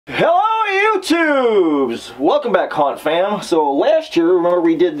Hello YouTubes! Welcome back, Hunt fam. So last year, remember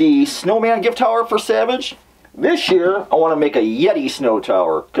we did the snowman gift tower for Savage? This year, I want to make a Yeti snow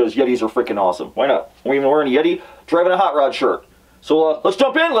tower, because Yetis are freaking awesome. Why not? I'm even wearing a Yeti, driving a hot rod shirt. So let's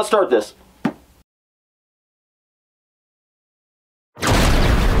jump in, let's start this.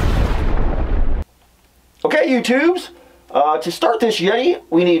 Okay YouTubes, to start this Yeti,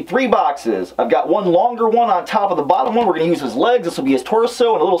 we need 3 boxes. I've got one longer one on top of the bottom one. We're going to use his legs. This will be his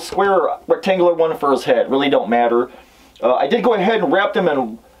torso, and a little square rectangular one for his head. Really don't matter. I did go ahead and wrap them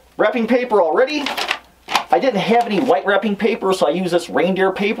in wrapping paper already. I didn't have any white wrapping paper, so I used this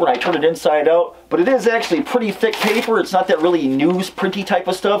reindeer paper and I turned it inside out. But it is actually pretty thick paper. It's not that really newsprinty type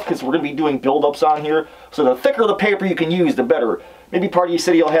of stuff, because we're going to be doing build-ups on here. So the thicker the paper you can use, the better. Maybe Party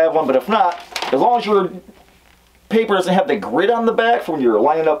City will have one, but if not, as long as your paper doesn't have the grid on the back for when you're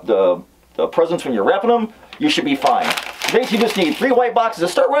lining up the presents when you're wrapping them, you should be fine. Basically, you just need 3 white boxes to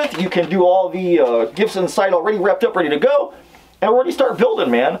start with. You can do all the gifts inside already wrapped up, ready to go, and we're ready to start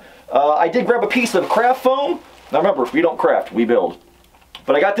building, man. I did grab a piece of craft foam. Now remember, we don't craft, we build.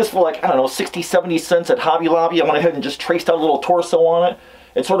 But I got this for like, I don't know, 60, 70 cents at Hobby Lobby. I went ahead and just traced out a little torso on it.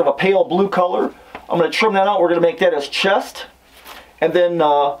 It's sort of a pale blue color. I'm going to trim that out. We're going to make that his chest. And then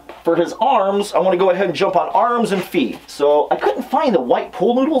for his arms, I want to go ahead and jump on arms and feet. So I couldn't find the white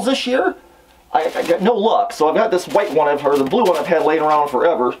pool noodles this year. I got no luck. So I've got this white one, or the blue one I've had laying around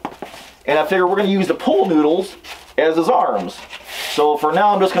forever. And I figure we're going to use the pool noodles as his arms. So for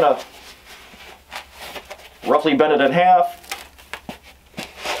now, I'm just going to roughly bend it in half.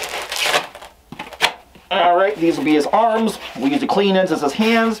 Alright, these will be his arms. We'll use the clean ends as his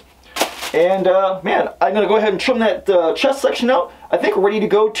hands. And man, I'm going to go ahead and trim that chest section out. I think we're ready to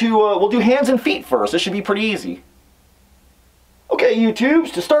go to, we'll do hands and feet first. This should be pretty easy. Okay,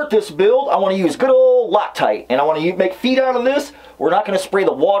 YouTubes, to start this build, I want to use good old Loctite. And I want to make feet out of this. We're not going to spray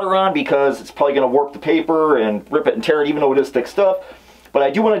the water on because it's probably going to warp the paper and rip it and tear it, even though it is thick stuff. But I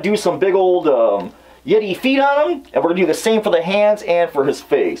do want to do some big old Yeti feet on him. And we're going to do the same for the hands and for his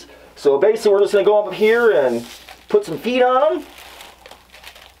face. So basically, we're just going to go up here and put some feet on him.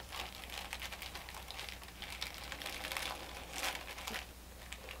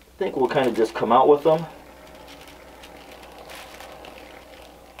 I think we'll kind of just come out with them.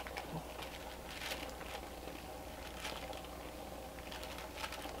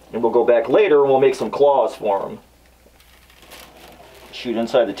 And we'll go back later and we'll make some claws for them. Shoot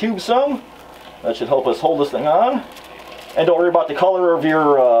inside the tube some. That should help us hold this thing on. And don't worry about the color of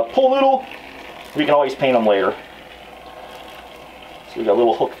your pool noodle. We can always paint them later. So we got a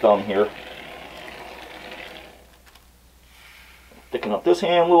little hook thumb here. Thicken up this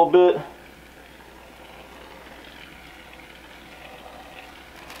hand a little bit.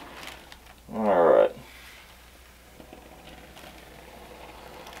 Alright.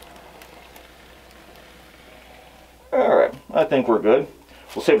 Alright, I think we're good.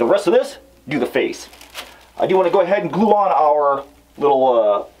 We'll save the rest of this, do the face. I do want to go ahead and glue on our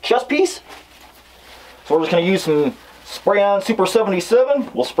little chest piece. So we're just going to use some spray on Super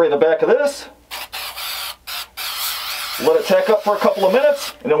 77. We'll spray the back of this. Let it tack up for a couple of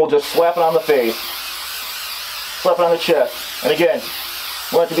minutes, and then we'll just slap it on the face. Slap it on the chest. And again,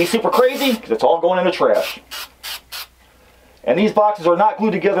 we want it to be super crazy, because it's all going in the trash. And these boxes are not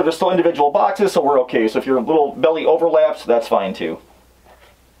glued together, they're still individual boxes, so we're okay. So if your little belly overlaps, that's fine too.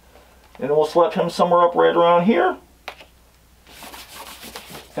 And then we'll slap him somewhere up right around here.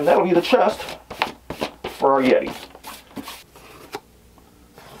 And that'll be the chest for our Yeti.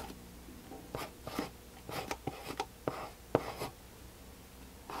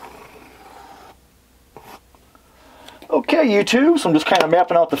 Okay, YouTube, so I'm just kind of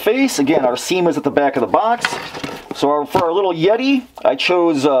mapping out the face. Again, our seam is at the back of the box. So for our little Yeti, I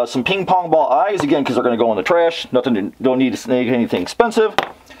chose some ping pong ball eyes, again, because they're going to go in the trash. Don't need to snag anything expensive.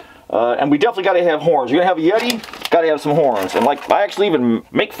 And we definitely got to have horns. You're going to have a Yeti, got to have some horns. And like, I actually even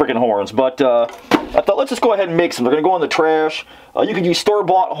make freaking horns, but I thought let's just go ahead and make some. They're going to go in the trash. You could use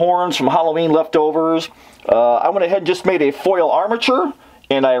store-bought horns from Halloween leftovers. I went ahead and just made a foil armature,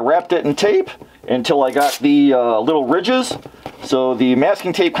 and I wrapped it in tape until I got the little ridges. So the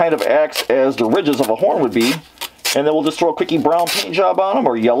masking tape kind of acts as the ridges of a horn would be. And then we'll just throw a quickie brown paint job on them,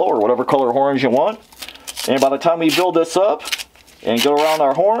 or yellow, or whatever color horns you want. And by the time we build this up and go around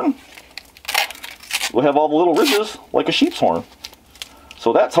our horn, we'll have all the little ridges like a sheep's horn.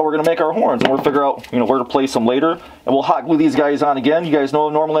 So that's how we're going to make our horns, and we'll figure out, where to place them later. And we'll hot glue these guys on again. You guys know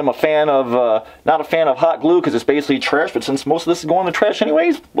normally I'm a fan of, not a fan of hot glue because it's basically trash, but since most of this is going in the trash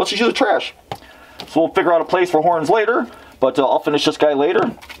anyways, let's just use the trash. So we'll figure out a place for horns later, but I'll finish this guy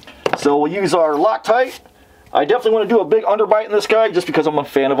later. So we'll use our Loctite. I definitely want to do a big underbite in this guy just because I'm a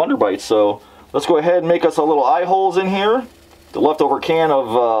fan of underbites. So let's go ahead and make us a little eye holes in here. The leftover can of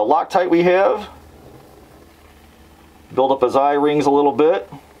Loctite we have. Build up his eye rings a little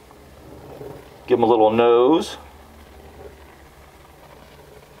bit. Give him a little nose.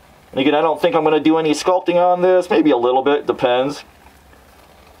 And again, I don't think I'm going to do any sculpting on this. Maybe a little bit, depends.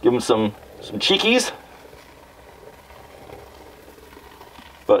 Give him some cheekies.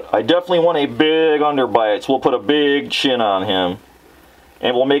 But I definitely want a big underbite, so we'll put a big chin on him.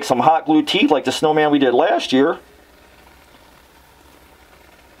 And we'll make some hot glue teeth like the snowman we did last year.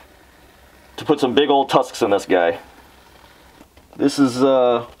 To put some big old tusks in this guy. This is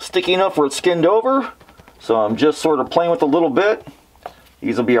sticky enough where it's skinned over. So I'm just sort of playing with it a little bit.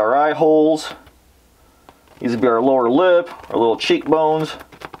 These will be our eye holes. These will be our lower lip, our little cheekbones.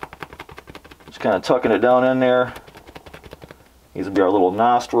 Just kind of tucking it down in there. These will be our little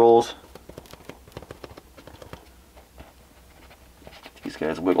nostrils. These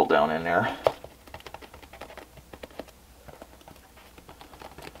guys wiggle down in there.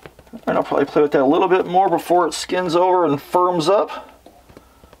 And I'll probably play with that a little bit more before it skins over and firms up.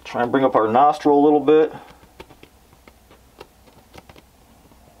 Try and bring up our nostril a little bit.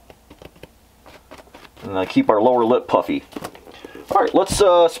 And keep our lower lip puffy. Alright, let's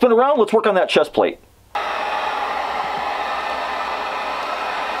spin around. Let's work on that chest plate.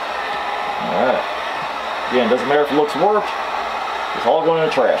 Alright. Again, doesn't matter if it looks warped. It's all going in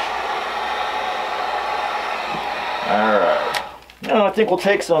the trash. Alright. Now I think we'll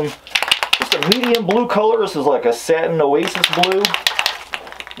take just a medium blue color. This is like a satin oasis blue.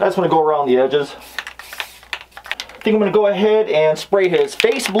 I just want to go around the edges. I think I'm going to go ahead and spray his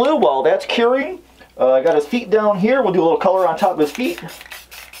face blue while that's curing. I got his feet down here. We'll do a little color on top of his feet.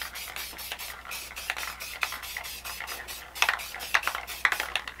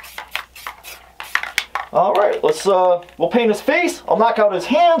 Alright, we'll paint his face. I'll knock out his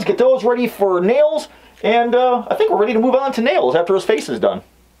hands, get those ready for nails, and I think we're ready to move on to nails after his face is done.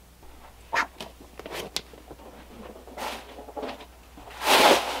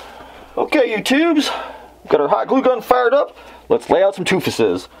 Okay, you tubes, got our hot glue gun fired up. Let's lay out some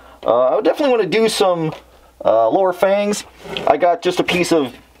toofuses. I would definitely want to do some lower fangs. I got just a piece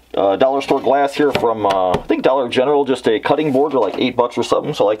of dollar store glass here from, I think Dollar General, just a cutting board for like $8 or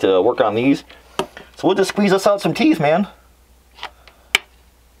something, so I like to work on these. So we'll just squeeze us out some teeth, man.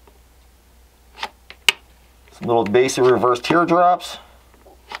 Some little basic reverse teardrops.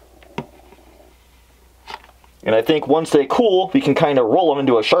 And I think once they cool, we can kind of roll them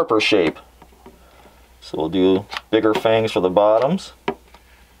into a sharper shape. So we'll do bigger fangs for the bottoms.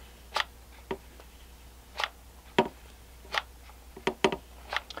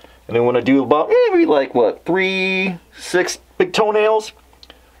 And then we want to do about maybe like what, 3, 6 big toenails.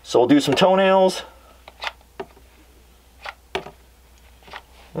 So we'll do some toenails.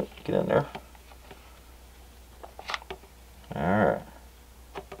 Get in there. Alright.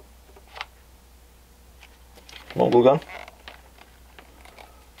 Come on, glue gun.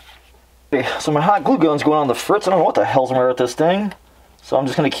 Okay, so my hot glue gun's going on the fritz. I don't know what the hell's the matter with this thing. So I'm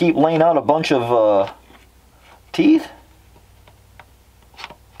just going to keep laying out a bunch of teeth.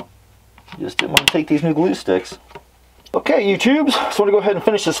 Just didn't want to take these new glue sticks. Okay, you tubes, so I'm going to go ahead and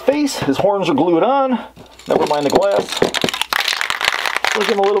finish his face. His horns are glued on. Never mind the glass. We'll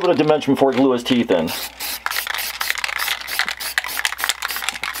give him a little bit of dimension before we glue his teeth in.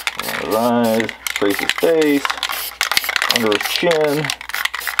 Around his eyes, trace his face, under his chin.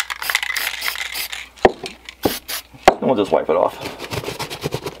 And we'll just wipe it off.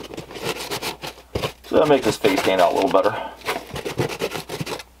 So that'll make this face stand out a little better.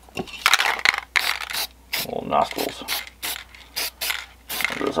 Little nostrils.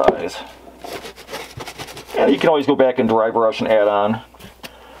 Under his eyes. And you can always go back and dry brush and add on.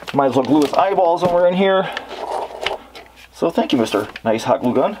 Might as well glue his eyeballs when we're in here. So thank you, Mr. Nice Hot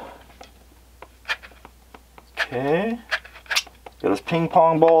Glue Gun. Okay. Got his ping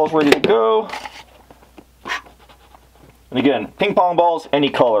pong balls ready to go. And again, ping pong balls, any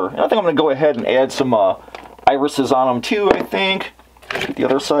color. And I think I'm going to go ahead and add some irises on them too, I think. Get the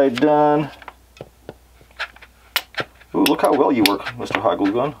other side done. Ooh, look how well you work, Mr. Hot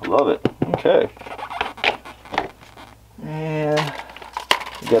Glue Gun. Love it. Okay. And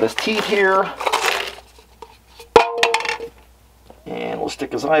we got his teeth here. And we'll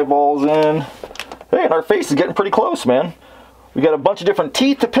stick his eyeballs in. Hey, and our face is getting pretty close, man. We got a bunch of different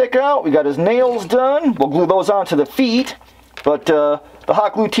teeth to pick out. We got his nails done. We'll glue those onto the feet. But the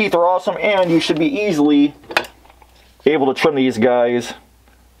hot glue teeth are awesome, and you should be easily able to trim these guys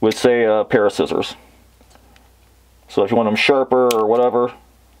with, say, a pair of scissors. So if you want them sharper or whatever,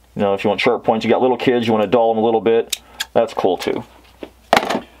 You know, if you want sharp points, you got little kids, you want to dull them a little bit, that's cool too.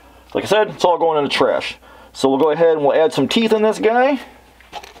 Like I said, it's all going in the trash. So we'll go ahead and we'll add some teeth in this guy.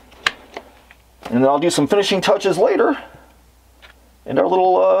 And then I'll do some finishing touches later. And our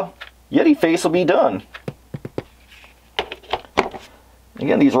little Yeti face will be done.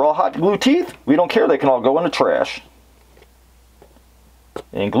 Again, these are all hot glue teeth. We don't care, they can all go in the trash.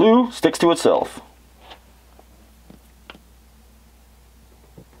 And glue sticks to itself.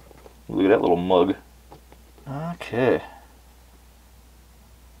 Look at that little mug. Okay.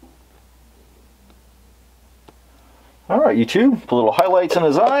 Alright, YouTube, put little highlights in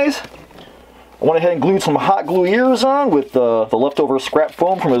his eyes. I went ahead and glued some hot glue ears on with the leftover scrap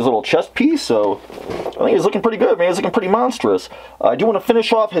foam from his little chest piece, so I think he's looking pretty good, man. He's looking pretty monstrous. I do want to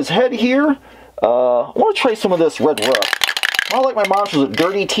finish off his head here. I want to try some of this red rust. I don't like my monsters with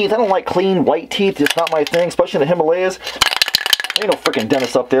dirty teeth. I don't like clean white teeth. It's not my thing, especially in the Himalayas. Ain't no freaking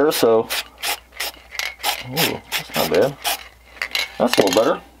dentist up there, so... Ooh, that's not bad. That's a little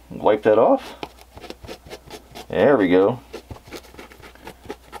better. Wipe that off. There we go.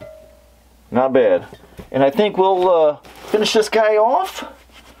 Not bad. And I think we'll finish this guy off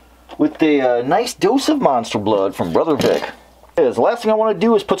with a nice dose of monster blood from Brother Vic. The last thing I want to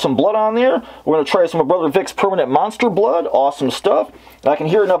do is put some blood on there. We're going to try some of Brother Vic's permanent monster blood. Awesome stuff. And I can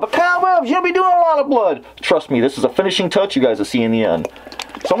hear it now, but Cobwebs, you'll be doing a lot of blood. Trust me, this is a finishing touch you guys will see in the end.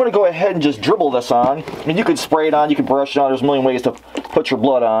 So I'm going to go ahead and just dribble this on. I mean, you could spray it on, you could brush it on. There's a million ways to put your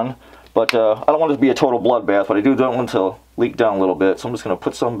blood on. But I don't want it to be a total bloodbath, but I don't want it to leak down a little bit. So I'm just going to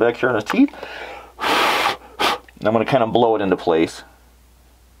put some back here in his teeth. And I'm going to kind of blow it into place.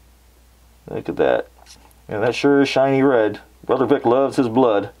 Look at that. Yeah, that sure is shiny red. Brother Vic loves his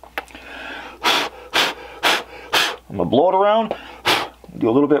blood. I'm going to blow it around. Do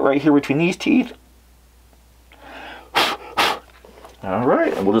a little bit right here between these teeth.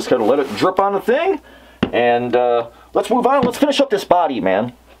 Alright, and we'll just kind of let it drip on the thing. And let's move on. Let's finish up this body,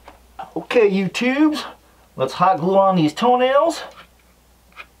 man. Okay, YouTubes. Let's hot glue on these toenails.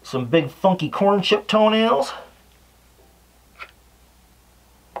 Some big funky corn chip toenails.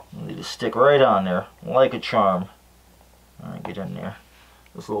 They just stick right on there, like a charm. Alright, get in there.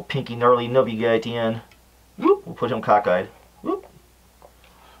 This little pinky gnarly nubby guy at the end. Whoop, we'll put him cockeyed. Whoop.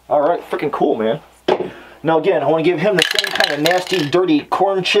 Alright, freaking cool, man. Now again, I want to give him the same kind of nasty, dirty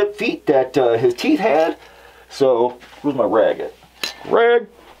corn chip feet that his teeth had. So, where's my rag at? Rag.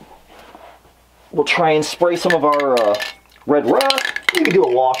 We'll try and spray some of our red rock. You can do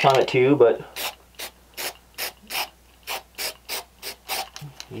a wash on it too, but...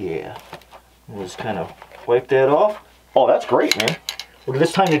 yeah. We'll just kind of wipe that off. Oh, that's great, man. We'll give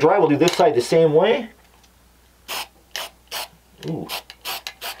this time to dry. We'll do this side the same way. Ooh.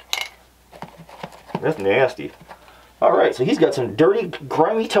 That's nasty. Alright, so he's got some dirty,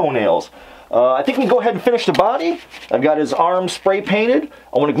 grimy toenails. I think we can go ahead and finish the body. I've got his arms spray painted.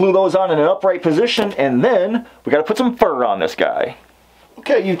 I want to glue those on in an upright position, and then we got to put some fur on this guy.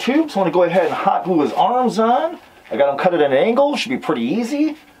 Okay, YouTube, so I want to go ahead and hot glue his arms on. I got him cut at an angle. Should be pretty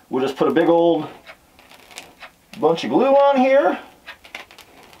easy. We'll just put a big old bunch of glue on here,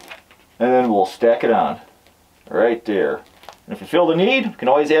 and then we'll stack it on right there. And if you feel the need, you can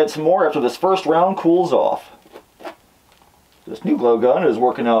always add some more after this first round cools off. This new glow gun is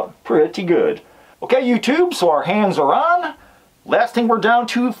working out pretty good. Okay, YouTube, so our hands are on. Last thing we're down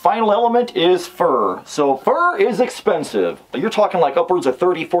to, final element, is fur. So fur is expensive. You're talking like upwards of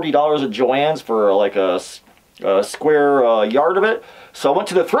 $30, $40 at Joann's for like a square yard of it. So I went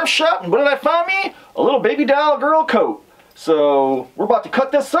to the thrift shop, and what did I find me? A little baby doll girl coat. So we're about to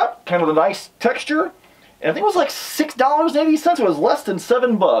cut this up, kind of a nice texture. And I think it was like $6.80. It was less than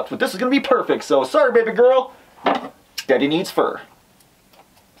 $7, but this is going to be perfect. So sorry, baby girl. Daddy needs fur.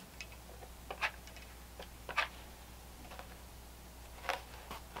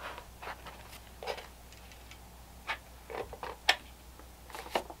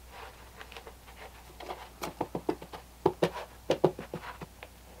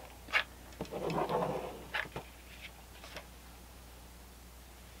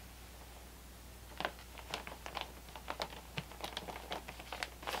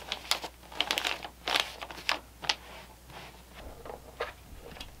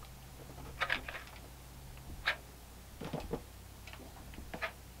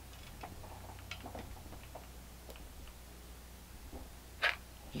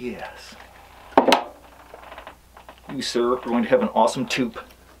 Yes. You, sir, are going to have an awesome tooth.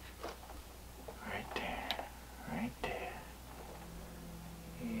 Right there. Right there.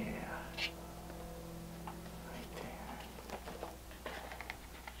 Yeah. Right there.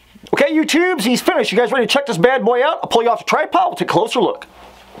 Okay, YouTubes, he's finished. You guys ready to check this bad boy out? I'll pull you off the tripod. We'll take a closer look.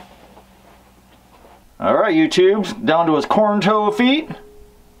 Alright, YouTubes, down to his corn toe feet.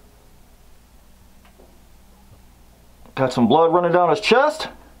 Got some blood running down his chest.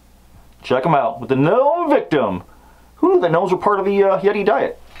 Check him out with the known victim. Who knew that gnomes were part of the Yeti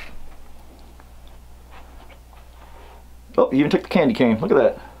diet? Oh, he even took the candy cane. Look at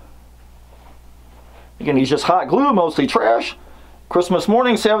that. Again, he's just hot glue, mostly trash. Christmas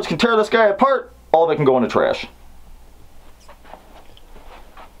morning, Savage can tear this guy apart. All of it can go in the trash.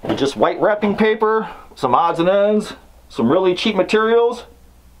 With just white wrapping paper, some odds and ends, some really cheap materials.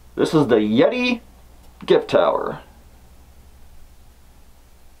 This is the Yeti gift tower.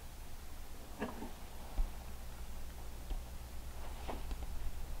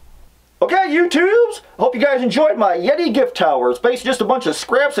 Okay, YouTubes, I hope you guys enjoyed my Yeti gift tower. It's basically just a bunch of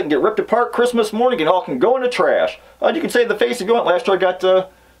scraps that can get ripped apart Christmas morning and all can go in the trash. You can save the face if you want. Last year I got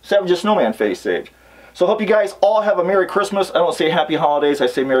Savage's snowman face saved. So I hope you guys all have a Merry Christmas. I don't say Happy Holidays, I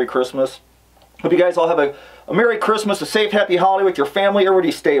say Merry Christmas. Hope you guys all have a Merry Christmas, a safe, happy holiday with your family.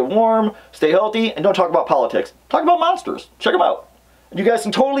 Everybody stay warm, stay healthy, and don't talk about politics. Talk about monsters. Check them out. And you guys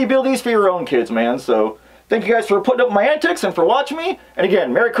can totally build these for your own kids, man. So thank you guys for putting up with my antics and for watching me. And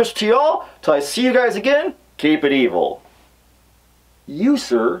again, Merry Christmas to y'all. Till I see you guys again, keep it evil. You,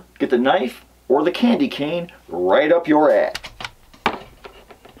 sir, get the knife or the candy cane right up your ass.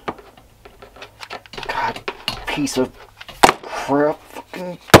 God, piece of crap.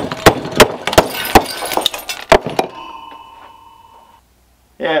 Fucking.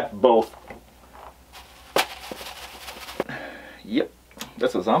 Yeah, both. Yep,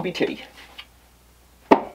 that's a zombie titty.